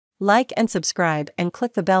Like and subscribe and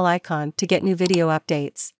click the bell icon to get new video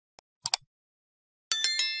updates.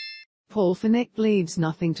 Paul Fenech leaves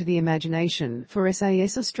nothing to the imagination for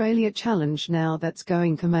SAS Australia challenge now that's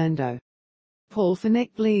going commando. Paul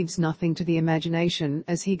Fenech leaves nothing to the imagination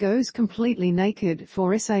as he goes completely naked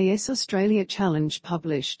for SAS Australia challenge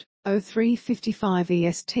published, 03:55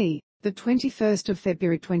 EST, the 21st of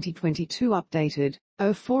February 2022 updated,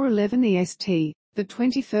 04:11 EST, the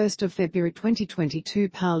 21st of February 2022.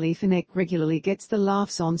 Pauly Fenech regularly gets the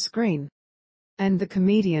laughs on screen. And the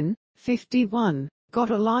comedian, 51, got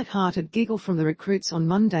a light-hearted giggle from the recruits on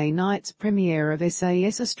Monday night's premiere of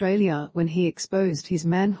SAS Australia when he exposed his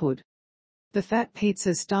manhood. The Fat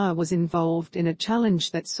Pizza star was involved in a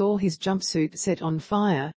challenge that saw his jumpsuit set on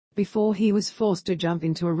fire, before he was forced to jump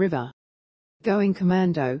into a river. Going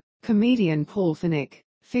commando, comedian Paul Fenech,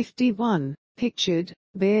 51, pictured,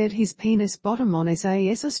 bared his penis bottom on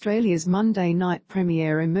SAS Australia's Monday night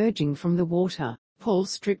premiere. Emerging from the water, Paul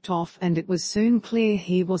stripped off and it was soon clear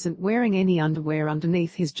he wasn't wearing any underwear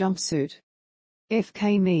underneath his jumpsuit.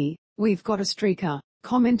 "FK me, we've got a streaker,"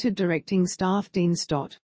 commented directing staff Dean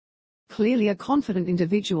Stott. "Clearly a confident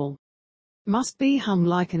individual. Must be hung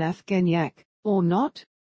like an Afghan yak, or not?"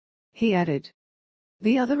 he added.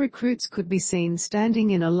 The other recruits could be seen standing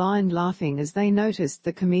in a line laughing as they noticed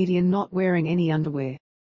the comedian not wearing any underwear.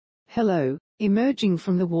 "Hello," emerging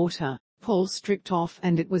from the water, Paul stripped off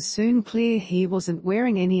and it was soon clear he wasn't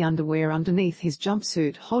wearing any underwear underneath his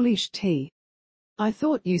jumpsuit. "Holy sh*t. I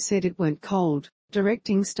thought you said it weren't cold,"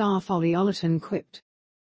 directing staff Ollie Ollerton quipped.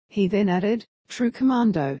 He then added, "True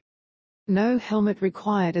commando. No helmet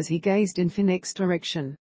required," as he gazed in Fenech's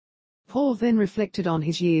direction. Paul then reflected on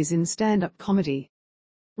his years in stand-up comedy.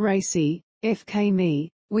 "Racy, FK me,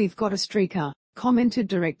 we've got a streaker," commented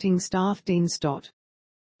directing staff Dean Stott.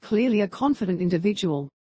 "Clearly a confident individual.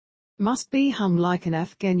 Must be hung like an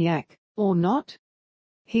Afghan yak, or not?"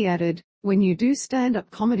 he added. "When you do stand-up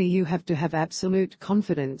comedy you have to have absolute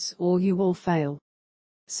confidence or you will fail.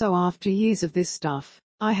 So after years of this stuff,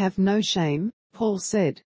 I have no shame," Paul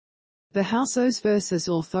said. The Housos vs.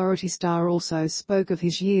 Authority star also spoke of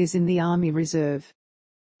his years in the Army Reserve.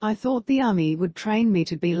 "I thought the Army would train me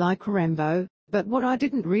to be like Rambo, but what I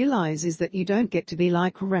didn't realize is that you don't get to be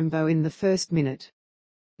like Rambo in the first minute.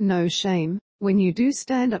 No shame, when you do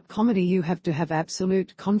stand-up comedy you have to have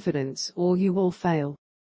absolute confidence or you will fail.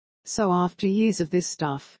 So after years of this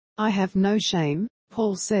stuff, I have no shame,"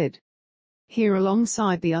 Paul said. Here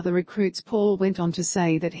alongside the other recruits, Paul went on to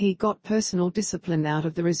say that he got personal discipline out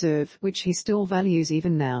of the reserve which he still values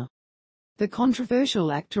even now. The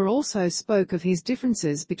controversial actor also spoke of his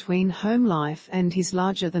differences between home life and his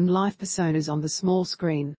larger-than-life personas on the small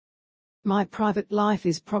screen. "My private life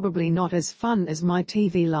is probably not as fun as my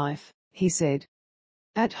TV life," he said.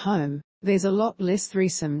 "At home, there's a lot less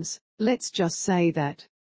threesomes, let's just say that."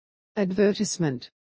 Advertisement.